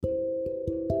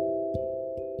Good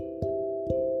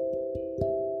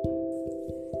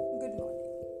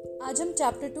morning. आज हम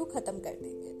chapter 2 खत्म कर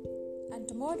देंगे and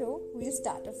tomorrow we will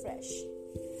start afresh.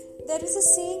 There is a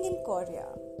saying in Korea,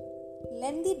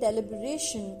 lengthy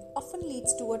deliberation often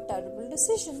leads to a terrible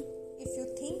decision. If you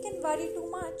think and worry too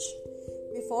much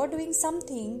before doing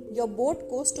something, your boat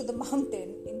goes to the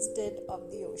mountain instead of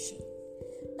the ocean.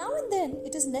 Now and then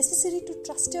it is necessary to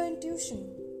trust your intuition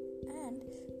and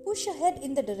push ahead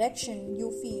in the direction you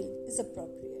feel is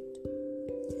appropriate.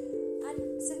 And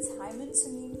since Hyman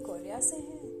Sunim Korea से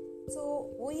हैं, तो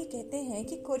वो ये कहते हैं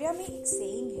कि Korea में एक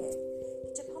सेइंग है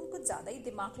कि जब हम कुछ ज़्यादा ही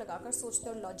दिमाग लगाकर सोचते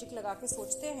हैं और लॉजिक लगा के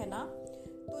सोचते हैं ना,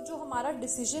 तो जो हमारा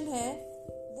डिसीजन है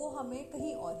वो हमें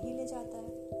कहीं और ही ले जाता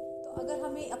है। तो अगर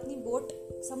हमें अपनी बोट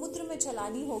समुद्र में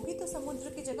चलानी होगी तो समुद्र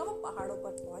की जगह वो पहाड़ों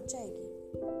पर पहुंच जाएगी।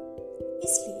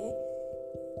 इसलिए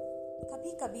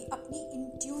कभी कभी अपनी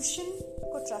इंट्यूशन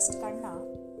को ट्रस्ट करना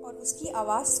और उसकी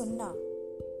आवाज़ सुनना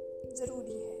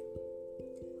ज़रूरी है,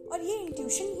 और ये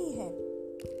इंट्यूशन ही है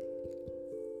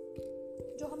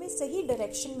जो हमें सही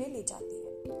डायरेक्शन में ले जाती है।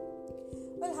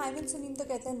 हाइमन सुनीम तो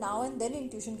कहते हैं नाउ एंड देन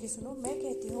इंट्यूशन की सुनो। मैं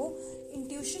कहती हूँ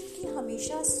इंट्यूशन की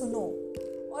हमेशा सुनो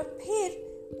और फिर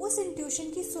उस इंट्यूशन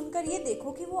की सुनकर ये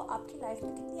देखो कि वो आपकी लाइफ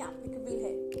में कितनी एप्लीकेबल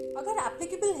है। अगर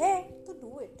एप्लीकेबल है तो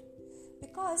do it,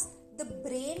 because the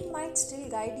brain might still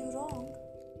guide you wrong,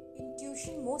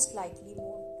 intuition most likely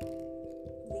won't.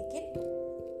 लेकिन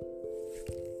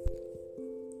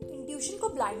इंट्यूशन को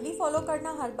ब्लाइंडली फॉलो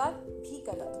करना हर बार भी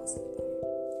गलत हो सकता है।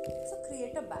 सो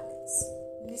create a balance,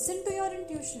 listen to your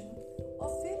intuition और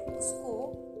फिर उसको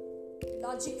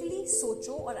लॉजिकली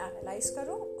सोचो और एनालाइज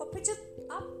करो, और फिर जब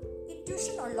आप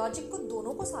इंट्यूशन और लॉजिक को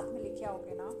दोनों को साथ में लेके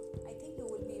आओगे ना, I think you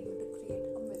will be able to create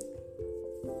a miracle.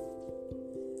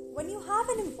 When you have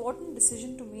an important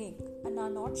decision to make and are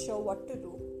not sure what to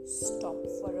do, stop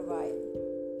for a while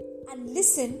and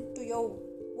listen to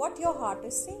what your heart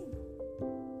is saying.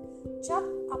 जब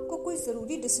आपको कोई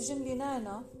जरूरी decision लेना है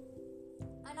ना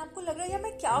and आपको लग रहा है यार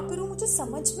मैं क्या करूं, मुझे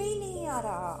समझ में ही नहीं आ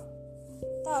रहा,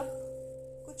 तब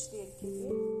कुछ देर के लिए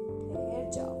ठहर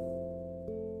जाओ,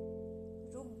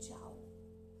 रुक जाओ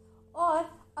और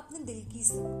अपने दिल की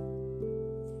सुनो।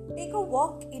 Take a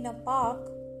walk in a park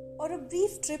or a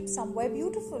brief trip somewhere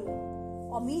beautiful,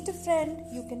 or meet a friend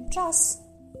you can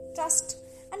trust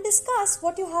and discuss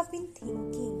what you have been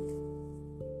thinking.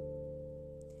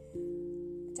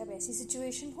 जब ऐसी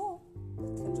सिचुएशन हो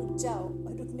तो रुक जाओ,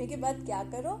 और रुकने के बाद क्या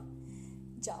करो,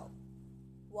 जाओ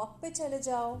वॉक पे चले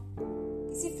जाओ,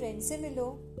 किसी फ्रेंड से मिलो,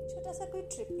 छोटा सा कोई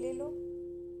ट्रिप ले लो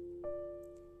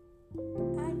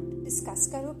एंड डिस्कस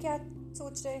करो क्या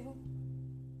सोच रहे हो।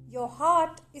 Your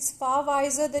heart is far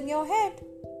wiser than your head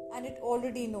and it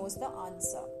already knows the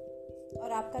answer.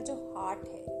 और आपका जो हार्ट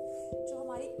है, जो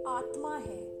हमारी आत्मा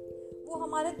है, वो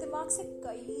हमारे दिमाग से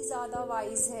कई ज्यादा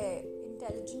वाइज है,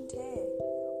 इंटेलिजेंट है,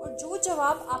 और जो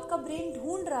जवाब आपका ब्रेन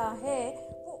ढूंढ रहा है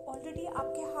वो ऑलरेडी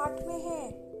आपके हार्ट में है।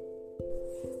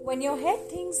 When your head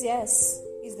thinks yes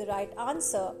is the right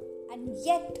answer and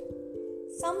yet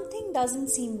something doesn't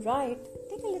seem right,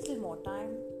 take a little more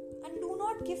time and do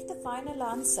not give the final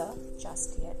answer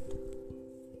just yet.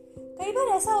 कई बार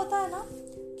ऐसा होता है ना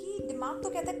कि दिमाग तो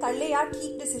कहता है कर ले यार,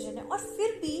 ठीक डिसीजन है, और फिर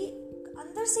भी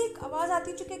अंदर से एक आवाज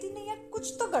आती है जो कहती नहीं यार कुछ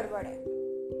तो गड़बड़ है।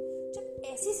 जब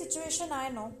ऐसी सिचुएशन आए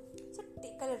ना,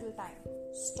 take a little time.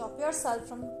 Stop yourself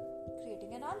from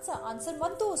creating an answer. Answer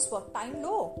मत दो उस वक्त, time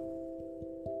low.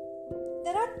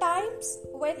 There are times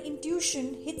when intuition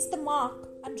hits the mark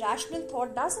and rational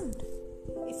thought doesn't.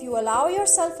 If you allow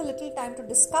yourself a little time to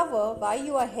discover why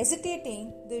you are hesitating,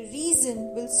 the reason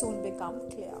will soon become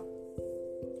clear.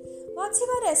 बहुत सी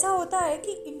बार ऐसा होता है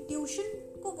कि intuition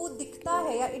को वो दिखता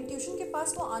है या इंट्यूशन के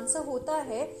पास वो आंसर होता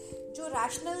है जो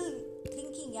रैशनल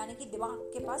थिंकिंग यानी कि दिमाग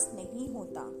के पास नहीं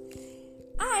होता।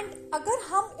 एंड अगर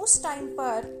हम उस टाइम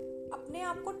पर अपने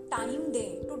आप को टाइम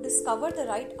दें to discover the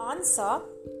right answer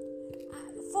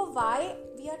for why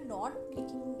we are not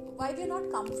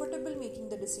comfortable making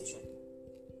the decision,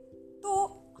 तो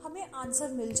हमें आंसर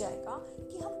मिल जाएगा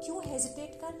कि हम क्यों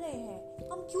हेजिटेट कर रहे हैं,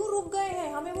 हम क्यों रुक गए हैं,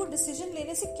 हमें वो डिसीजन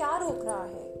लेने से क्या रोक रहा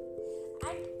है।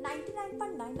 एंड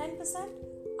 99.99%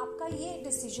 आपका ये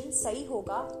डिसीजन सही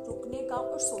होगा रुकने का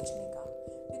और सोचने का,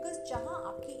 बिकॉज जहाँ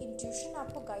आपकी इंट्यूशन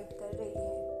आपको गाइड कर रही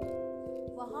है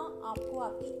वहाँ आपको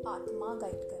आपकी आत्मा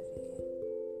गाइड कर रही है,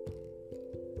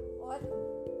 और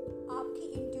आपकी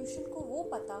इंट्यूशन को वो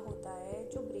पता होता है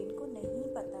जो ब्रेन को नहीं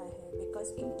पता है, because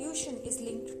intuition is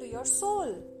linked to your soul,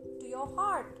 to your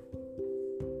heart,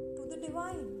 to the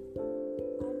divine,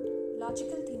 and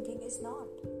logical thinking is not.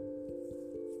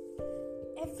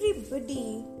 Everybody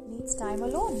needs time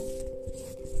alone.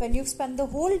 When you spend the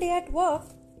whole day at work,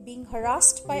 being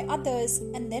harassed by others,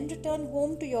 and then return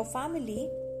home to your family,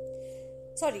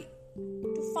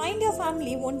 to find your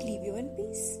family won't leave you in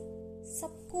peace.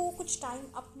 सबको कुछ time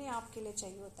अपने आप के लिए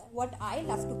चाहिए होता है, what I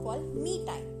love to call me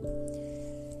time.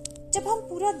 जब हम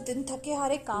पूरा दिन थके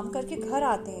हारे काम करके घर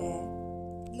आते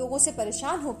हैं, लोगों से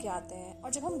परेशान होके आते हैं,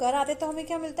 और जब हम घर आते हैं तो हमें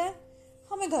क्या मिलता है?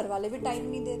 हमें घर वाले भी टाइम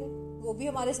नहीं दे रहे, वो भी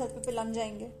हमारे सर पे लग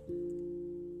जाएंगे.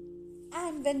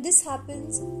 And when this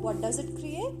happens, what does it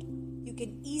create? You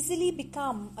can easily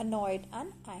become annoyed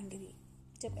and angry.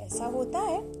 जब ऐसा होता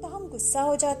है तो हम गुस्सा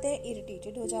हो जाते हैं,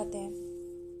 irritated हो जाते हैं.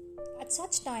 At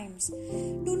such times,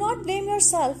 do not blame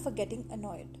yourself for getting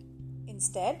annoyed.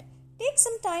 Instead, take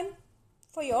some time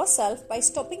for yourself by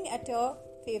stopping at your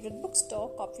favorite bookstore,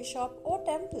 coffee shop or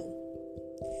temple.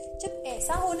 जब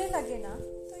ऐसा होने लगे ना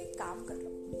तो एक काम कर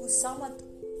लो, गुस्सा मत हो,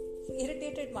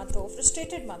 irritated मत हो,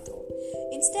 frustrated मत हो.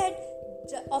 Instead,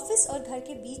 ऑफिस और घर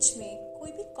के बीच में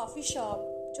कोई भी कॉफी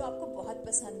शॉप जो आपको बहुत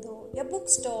पसंद हो, या बुक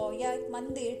स्टोर, या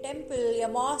मंदिर, टेम्पल या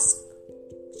मॉस्क,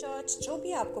 चर्च, जो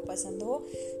भी आपको पसंद हो,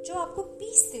 जो आपको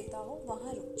पीस देता हो,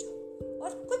 वहां रुक जाओ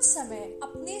और कुछ समय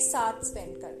अपने साथ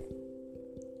स्पेंड करें.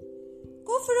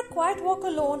 Go for a quiet walk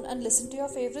alone and listen to your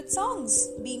favorite songs.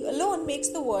 Being alone makes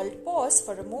the world pause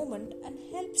for a moment and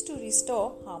helps to restore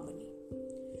harmony.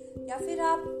 या फिर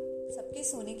आप सबके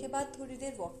सोने के बाद थोड़ी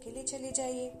देर वॉक के लिए चले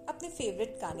जाइए, अपने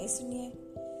फेवरेट गाने सुनिए.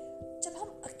 जब हम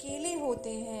अकेले होते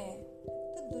हैं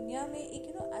तो दुनिया में एक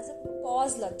एज अ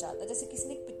पॉज लग जाता है, जैसे किसी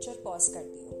ने एक पिक्चर पॉज कर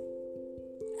दी हो.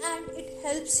 And it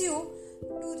helps you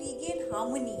to regain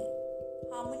harmony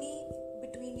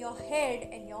between your head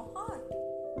and your heart,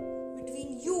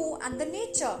 between you and the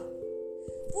nature.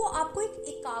 वो आपको एक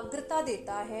एकाग्रता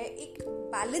देता है, एक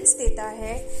बैलेंस देता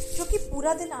है, जो कि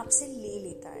पूरा दिन आपसे ले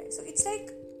लेता है. सो इट्स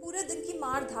लाइक पूरे दिन की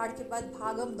मार धाड़ के बाद,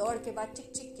 भागम दौड़ के बाद,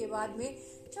 चिक चिक के बाद में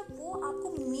जब वो आपको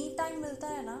मी टाइम मिलता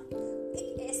है ना,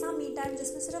 एक ऐसा मी टाइम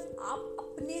जिसमें सिर्फ आप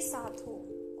अपने साथ हो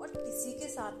और किसी के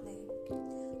साथ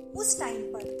नहीं, उस टाइम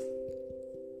पर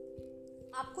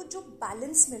आपको जो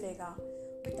बैलेंस मिलेगा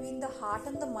between the heart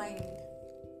and the mind,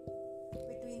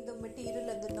 between the material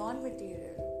and the non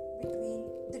material, between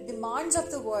the demands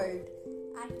of the world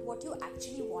and what you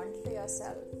actually want for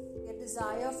yourself, या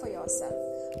डिजायर फॉर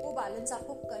योरसेल्फ, वो balance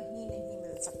आपको कहीं नहीं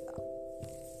मिल सकता.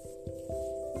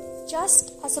 Just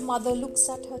as a mother looks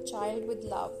at her child with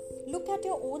love, look at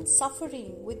your own suffering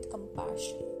with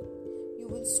compassion. You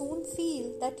will soon feel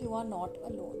that you are not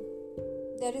alone.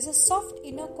 There is a soft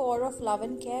inner core of love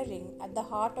and caring at the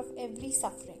heart of every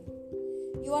suffering.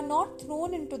 You are not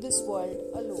thrown into this world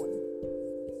alone.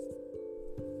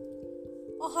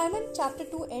 और hymen chapter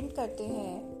 2 and करते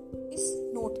हैं इस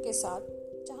note के साथ,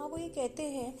 जहाँ वो ये कहते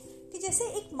हैं कि जैसे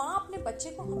एक माँ अपने बच्चे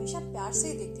को हमेशा प्यार से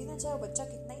देखती ना, चाहे वो बच्चा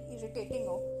कितना ही इरिटेटिंग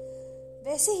हो,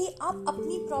 वैसे ही आप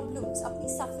अपनी प्रॉब्लम्स, अपनी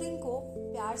सफरिंग को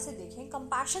प्यार से देखें,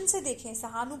 कंपैशन से देखें,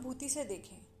 सहानुभूति से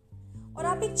देखें. और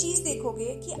आप एक चीज देखोगे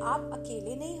कि आप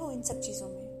अकेले नहीं हो इन सब चीजों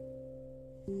में.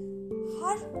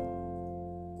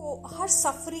 हर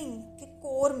सफरिंग के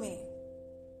कोर में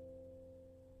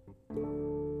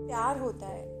प्यार होता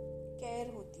है, केयर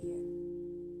होती है.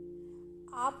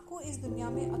 आपको इस दुनिया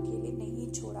में अकेले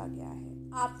नहीं छोड़ा गया है.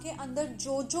 आपके अंदर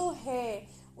जो जो है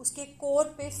उसके कोर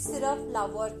पे सिर्फ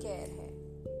लव और केयर है.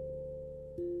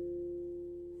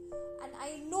 एंड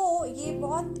आई नो ये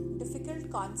बहुत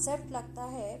डिफिकल्ट कॉन्सेप्ट लगता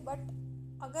है, बट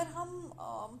अगर हम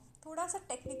थोड़ा सा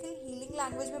टेक्निकल हीलिंग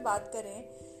लैंग्वेज में बात करें,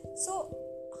 सो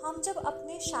हम जब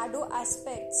अपने शैडो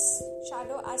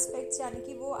एस्पेक्ट्स यानी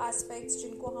कि वो एस्पेक्ट्स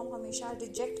जिनको हम हमेशा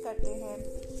रिजेक्ट करते हैं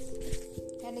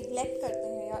या निगलेक्ट करते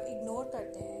हैं या इग्नोर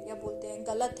करते हैं या बोलते हैं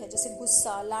गलत है, जैसे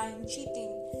गुस्सा, लाइंग,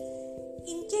 चीटिंग,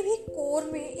 इनके भी कोर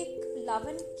में एक लव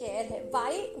एंड केयर है.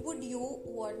 Why would you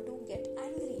want to get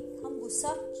angry? हम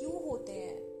गुस्सा क्यों होते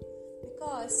हैं?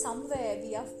 Because somewhere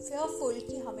we are fearful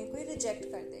कि हमें कोई रिजेक्ट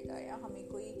कर देगा या हमें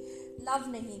कोई लव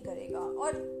नहीं करेगा.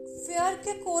 और फेयर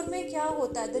के कोर में क्या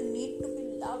होता है? The need to be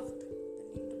loved, the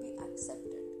need to be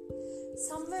accepted.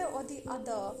 Somewhere और the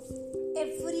other,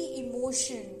 every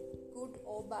emotion, good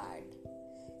or bad,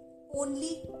 only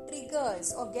triggers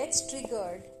or gets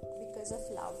triggered because of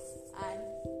love and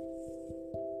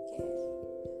care,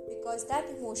 because that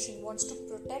emotion wants to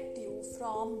protect you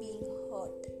from being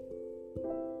hurt.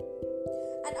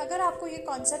 And अगर आपको ये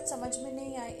concept समझ में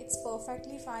नहीं आए, it's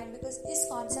perfectly fine, because इस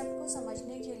concept को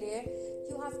समझने के लिए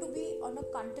you have to be on a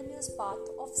continuous path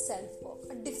of self work,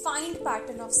 a defined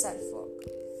pattern of self work,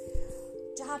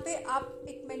 जहाँ पे आप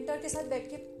एक मेंटर के साथ बैठ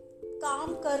के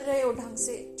काम कर रहे हो ढंग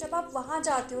से. जब आप वहां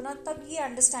जाते हो ना, तब ये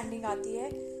अंडरस्टैंडिंग आती है.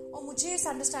 और मुझे इस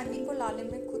अंडरस्टैंडिंग को लाने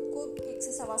में खुद को 1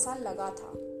 से 1.25 साल लगा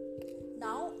था.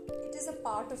 Now it is a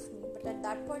part of me, but But at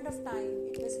that point of time,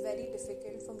 it was very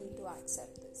difficult for me to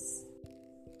accept this.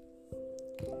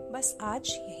 बस आज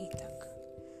यहीं तक.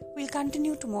 We'll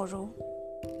continue tomorrow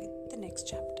with the next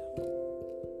chapter.